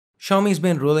Xiaomi's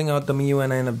been rolling out the MIUI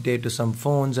 9 update to some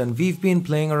phones and we've been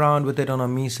playing around with it on a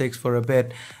Mi 6 for a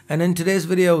bit. And in today's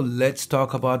video, let's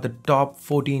talk about the top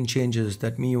 14 changes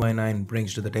that MIUI 9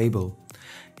 brings to the table.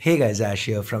 Hey guys, Ash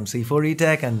here from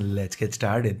C4eTech and let's get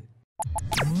started.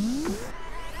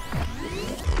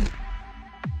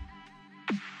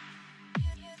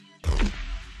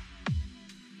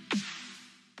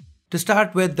 To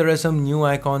start with, there are some new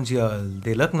icons here.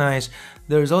 They look nice.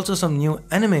 There is also some new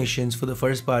animations for the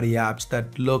first-party apps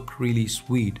that look really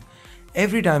sweet.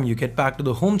 Every time you get back to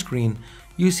the home screen,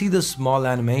 you see this small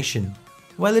animation.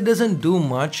 While it doesn't do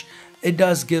much, it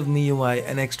does give MIUI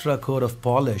an extra coat of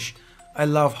polish. I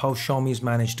love how Xiaomi's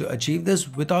managed to achieve this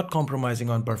without compromising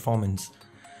on performance.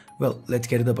 Well, let's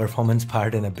get to the performance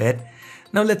part in a bit.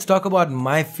 Now let's talk about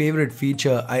my favorite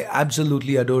feature. I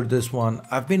absolutely adore this one.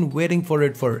 I've been waiting for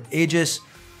it for ages.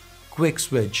 Quick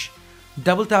switch.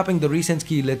 Double tapping the recent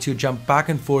key lets you jump back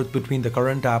and forth between the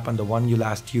current app and the one you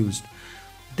last used.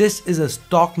 This is a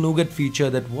stock Nougat feature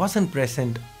that wasn't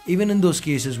present even in those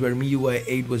cases where MIUI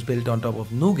 8 was built on top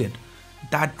of Nougat.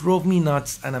 That drove me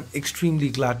nuts and I'm extremely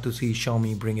glad to see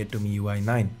Xiaomi bring it to MIUI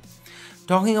 9.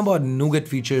 Talking about Nougat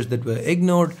features that were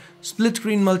ignored, split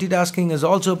screen multitasking is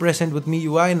also present with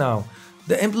MIUI now.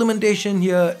 The implementation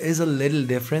here is a little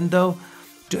different though.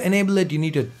 To enable it, you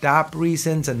need to tap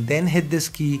recents and then hit this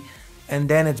key, and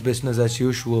then it's business as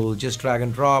usual. Just drag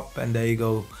and drop and there you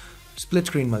go. Split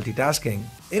screen multitasking.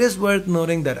 It is worth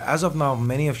noting that as of now,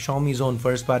 many of Xiaomi's own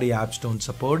first-party apps don't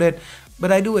support it,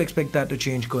 but I do expect that to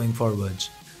change going forwards.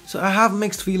 So I have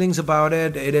mixed feelings about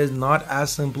it. It is not as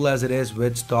simple as it is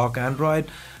with stock Android.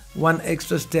 One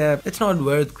extra step, it's not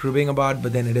worth cribbing about,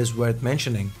 but then it is worth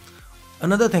mentioning.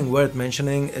 Another thing worth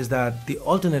mentioning is that the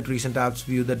alternate recent apps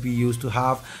view that we used to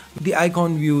have, the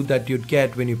icon view that you'd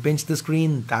get when you pinch the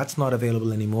screen, that's not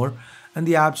available anymore. And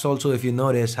the apps also, if you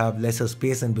notice, have lesser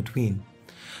space in between.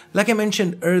 Like I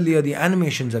mentioned earlier, the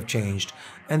animations have changed,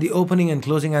 and the opening and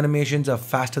closing animations are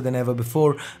faster than ever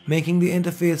before, making the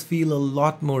interface feel a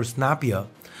lot more snappier.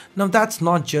 Now that's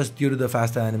not just due to the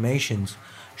faster animations.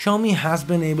 Xiaomi has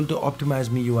been able to optimize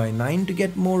MIUI 9 to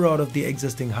get more out of the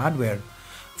existing hardware.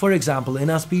 For example, in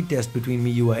our speed test between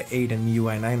MIUI 8 and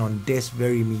MIUI 9 on this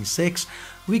very Mi 6,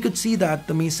 we could see that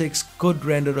the Mi 6 could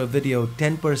render a video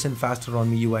 10% faster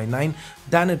on MIUI 9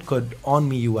 than it could on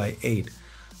MIUI 8.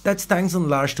 That's thanks in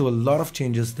large to a lot of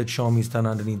changes that Xiaomi's done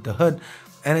underneath the hood,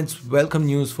 and it's welcome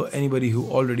news for anybody who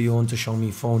already owns a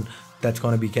Xiaomi phone that's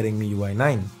going to be getting MIUI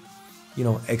 9. You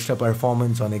know, extra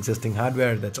performance on existing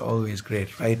hardware, that's always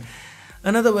great, right?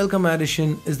 Another welcome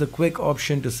addition is the quick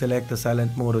option to select the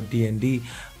silent mode or DND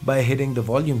by hitting the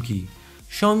volume key.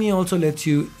 Xiaomi also lets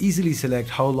you easily select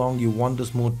how long you want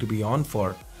this mode to be on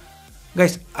for.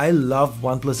 Guys, I love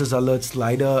OnePlus's alert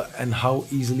slider and how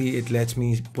easily it lets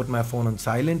me put my phone on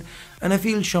silent, and I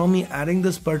feel Xiaomi adding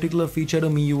this particular feature to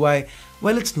MIUI,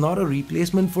 while it's not a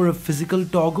replacement for a physical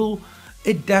toggle,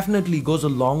 it definitely goes a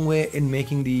long way in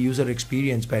making the user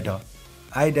experience better.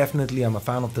 I definitely am a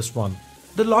fan of this one.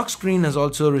 The lock screen has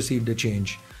also received a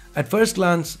change. At first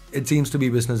glance, it seems to be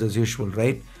business as usual,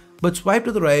 right? But swipe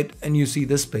to the right and you see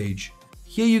this page.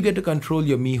 Here you get to control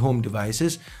your Mi Home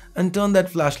devices and turn that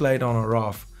flashlight on or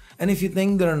off. And if you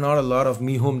think there are not a lot of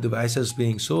Mi Home devices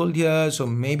being sold here, so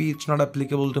maybe it's not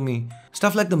applicable to me.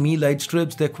 Stuff like the Mi light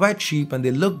strips, they're quite cheap and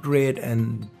they look great,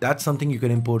 and that's something you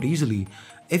can import easily.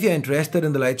 If you're interested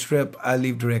in the light strip, I'll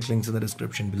leave direct links in the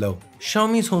description below.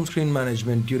 Xiaomi's home screen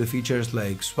management, due to features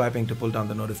like swiping to pull down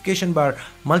the notification bar,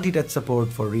 multi-touch support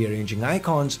for rearranging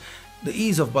icons, the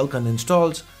ease of bulk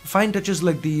uninstalls, fine touches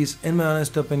like these, in my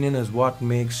honest opinion, is what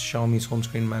makes Xiaomi's home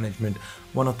screen management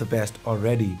one of the best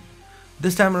already.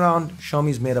 This time around,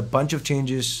 Xiaomi's made a bunch of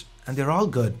changes and they're all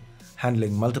good.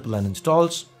 Handling multiple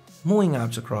uninstalls, moving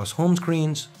apps across home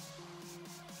screens,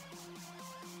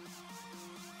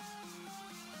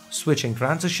 switching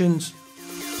transitions,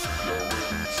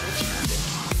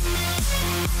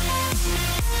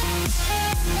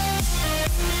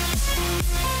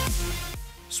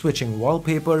 switching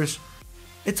wallpapers.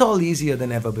 It's all easier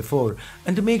than ever before,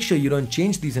 and to make sure you don't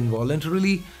change these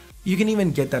involuntarily, you can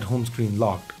even get that home screen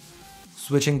locked.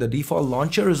 Switching the default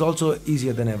launcher is also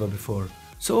easier than ever before.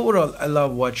 So overall, I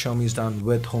love what Xiaomi's done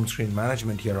with home screen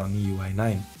management here on MIUI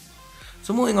 9.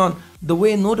 So moving on, the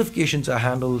way notifications are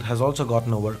handled has also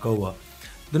gotten a workover.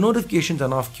 The notifications are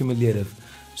not cumulative.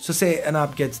 So say an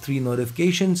app gets 3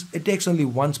 notifications, it takes only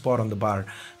one spot on the bar,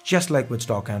 just like with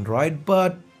stock Android,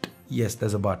 but yes,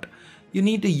 there's a but. You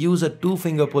need to use a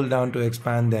 2-finger pull down to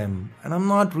expand them, and I'm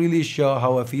not really sure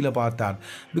how I feel about that,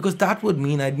 because that would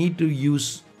mean I'd need to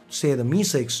use, say, the Mi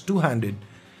 6 two-handed.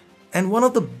 And one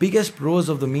of the biggest pros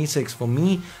of the Mi 6 for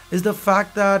me is the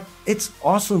fact that it's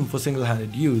awesome for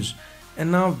single-handed use.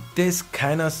 And now this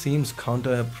kinda seems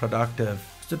counterproductive.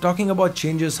 So talking about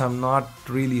changes I'm not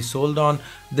really sold on,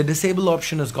 the disable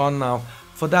option is gone now.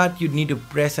 For that you'd need to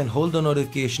press and hold the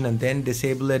notification and then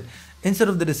disable it. Instead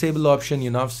of the disable option, you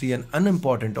now see an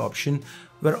unimportant option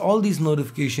where all these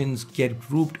notifications get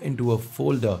grouped into a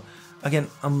folder. Again,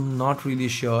 I'm not really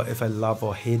sure if I love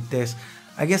or hate this.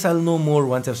 I guess I'll know more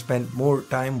once I've spent more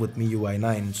time with MIUI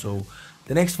 9. So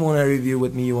the next phone I review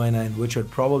with MIUI 9, which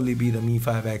would probably be the Mi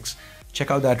 5X,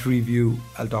 check out that review.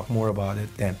 I'll talk more about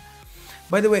it then.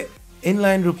 By the way,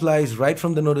 inline replies right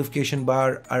from the notification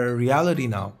bar are a reality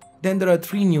now. Then there are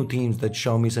 3 new themes that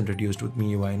Xiaomi's introduced with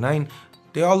MIUI 9.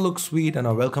 They all look sweet and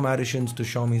are welcome additions to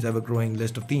Xiaomi's ever-growing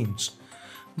list of themes.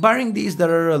 Barring these, there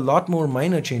are a lot more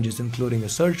minor changes, including a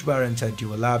search bar inside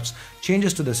dual apps,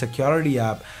 changes to the security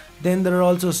app. Then there are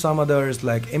also some others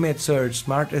like image search,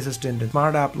 smart assistant, and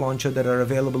smart app launcher that are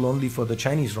available only for the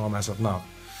Chinese ROM as of now.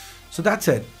 So that's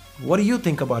it. What do you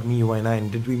think about MIUI 9?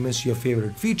 Did we miss your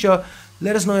favorite feature?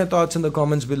 Let us know your thoughts in the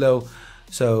comments below.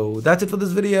 So that's it for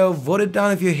this video. Vote it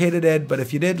down if you hated it, but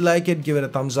if you did like it, give it a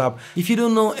thumbs up. If you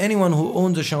don't know anyone who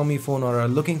owns a Xiaomi phone or are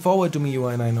looking forward to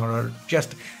MIUI 9 or are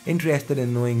just interested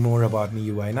in knowing more about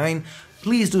MIUI 9,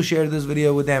 please do share this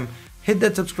video with them. Hit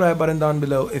that subscribe button down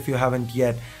below if you haven't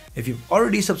yet. If you've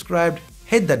already subscribed,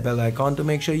 hit that bell icon to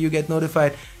make sure you get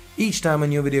notified each time a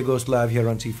new video goes live here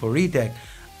on C4eTech.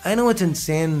 I know it's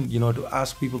insane, to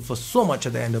ask people for so much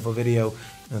at the end of a video.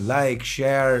 Like,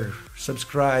 share,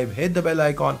 subscribe, hit the bell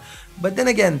icon. But then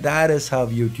again, that is how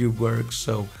YouTube works.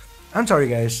 So I'm sorry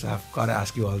guys, I've got to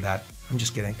ask you all that. I'm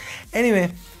just kidding.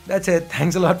 Anyway, that's it.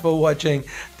 Thanks a lot for watching.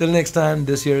 Till next time,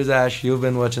 this here is Ash. You've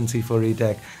been watching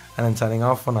C4eTech and I'm signing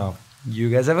off for now.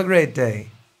 You guys have a great day.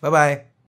 Bye bye.